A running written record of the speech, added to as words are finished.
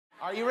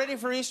Are you ready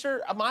for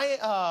Easter? My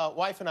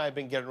wife and I have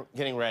been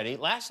getting ready.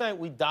 Last night,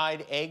 we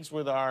dyed eggs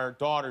with our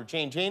daughter,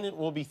 Jane. Jane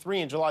will be 3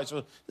 in July,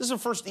 so this is her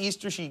first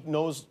Easter. She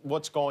knows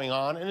what's going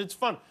on, and it's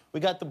fun. We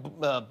got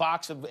the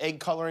box of egg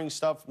coloring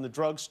stuff from the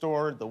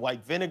drugstore, the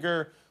white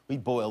vinegar. We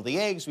boiled the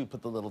eggs. We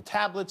put the little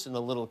tablets in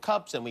the little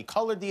cups, and we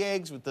colored the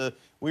eggs with the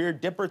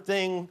weird dipper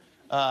thing.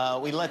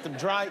 We let them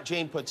dry.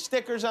 Jane put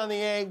stickers on the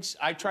eggs.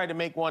 I tried to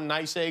make one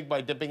nice egg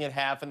by dipping it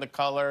half in the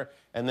color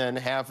and then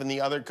half in the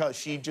other color.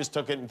 She just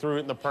took it and threw it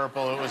in the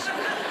purple. It was...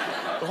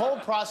 The whole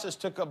process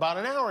took about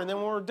an hour, and then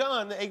when we were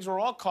done, the eggs were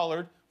all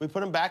colored. We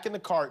put them back in the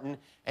carton,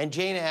 and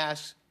Jane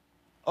asks,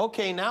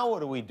 okay, now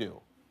what do we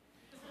do?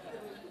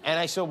 And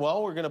I said,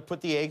 well, we're going to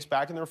put the eggs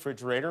back in the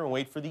refrigerator and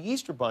wait for the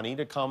Easter Bunny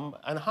to come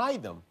and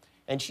hide them.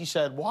 And she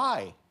said,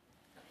 why?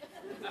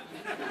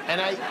 And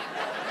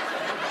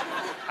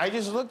I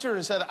just looked at her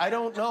and said, I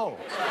don't know.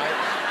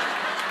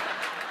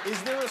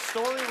 Is there a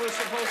story we're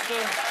supposed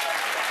to...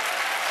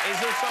 Is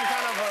there some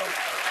kind of a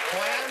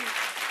plan?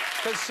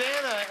 Because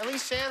Santa, at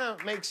least Santa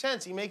makes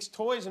sense. He makes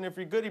toys, and if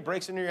you're good, he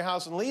breaks into your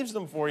house and leaves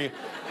them for you.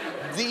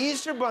 The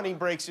Easter Bunny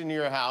breaks into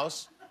your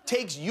house,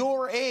 takes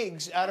your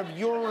eggs out of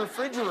your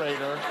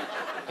refrigerator,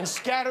 and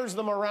scatters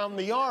them around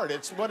the yard.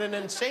 It's what an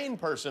insane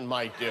person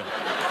might do.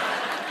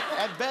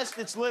 At best,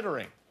 it's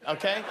littering,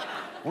 okay?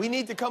 We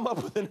need to come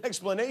up with an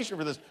explanation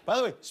for this. By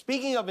the way,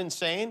 speaking of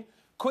insane,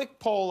 quick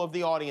poll of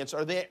the audience.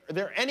 Are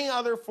there any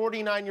other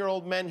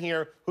 49-year-old men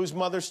here whose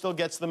mother still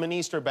gets them an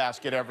Easter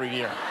basket every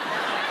year?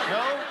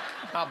 No?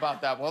 How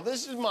about that? Well,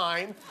 this is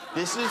mine.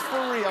 This is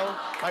for real.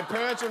 My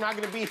parents are not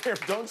going to be here.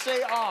 Don't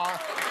say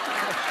ah.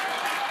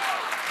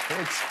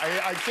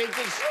 I take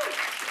this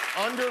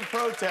under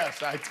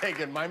protest. I take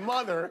it. My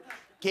mother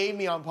gave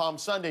me on Palm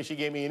Sunday, she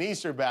gave me an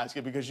Easter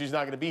basket because she's not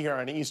going to be here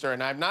on Easter,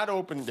 and I've not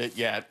opened it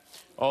yet.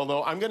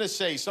 Although I'm going to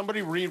say,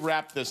 somebody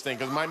rewrap this thing,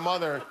 because my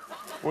mother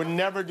would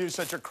never do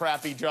such a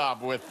crappy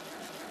job with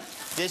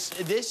this.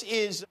 This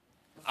is,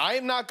 I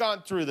have not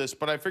gone through this,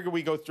 but I figure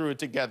we go through it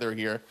together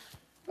here.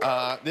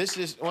 This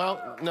is,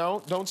 well,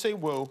 no, don't say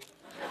woo.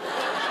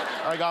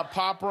 I got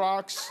Pop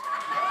Rocks.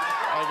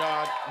 I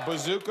got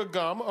Bazooka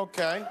Gum,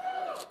 okay.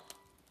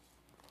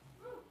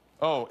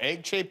 Oh,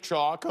 egg-shaped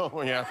chalk,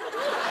 oh, yeah.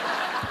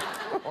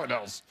 What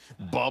else?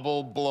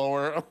 Bubble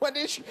blower. What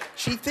is she?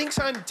 She thinks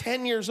I'm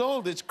 10 years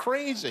old. It's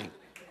crazy.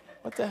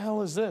 What the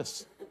hell is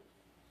this?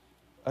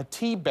 A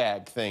tea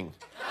bag thing.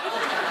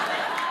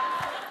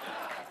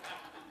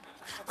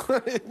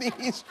 What are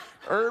these?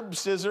 Herb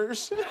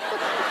scissors.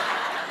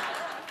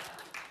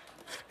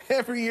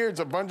 Every year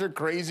it's a bunch of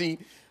crazy,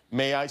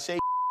 may I say,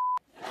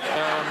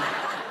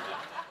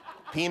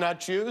 peanut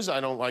chews. I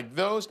don't like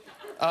those.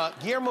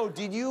 Guillermo,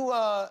 did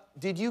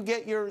you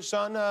get your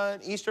son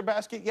an Easter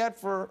basket yet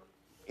for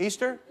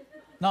Easter?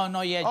 No,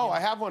 not yet. Oh, I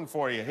have one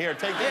for you. Here,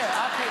 take this. Yeah,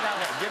 I'll take that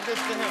one. Give this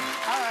to him.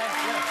 All right,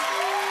 yeah.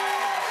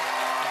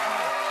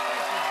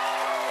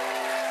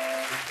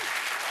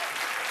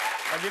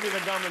 I'll give you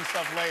the gum and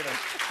stuff later.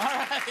 All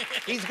right.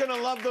 He's gonna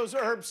love those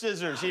herb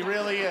scissors. He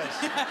really is.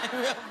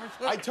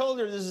 I told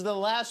her this is the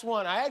last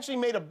one. I actually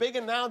made a big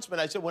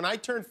announcement. I said, when I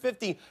turn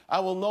 50, I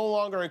will no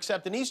longer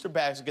accept an Easter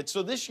basket.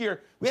 So this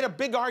year, we had a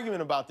big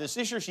argument about this.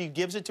 This year, she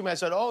gives it to me. I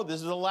said, oh,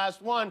 this is the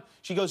last one.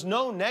 She goes,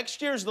 no,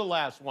 next year's the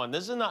last one.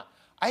 This is not...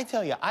 I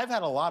tell you, I've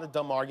had a lot of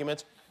dumb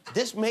arguments.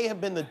 This may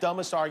have been the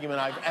dumbest argument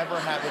I've ever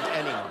had with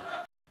anyone.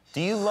 Do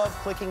you love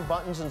clicking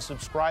buttons and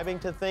subscribing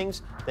to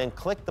things? Then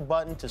click the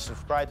button to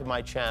subscribe to my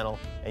channel,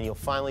 and you'll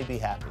finally be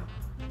happy.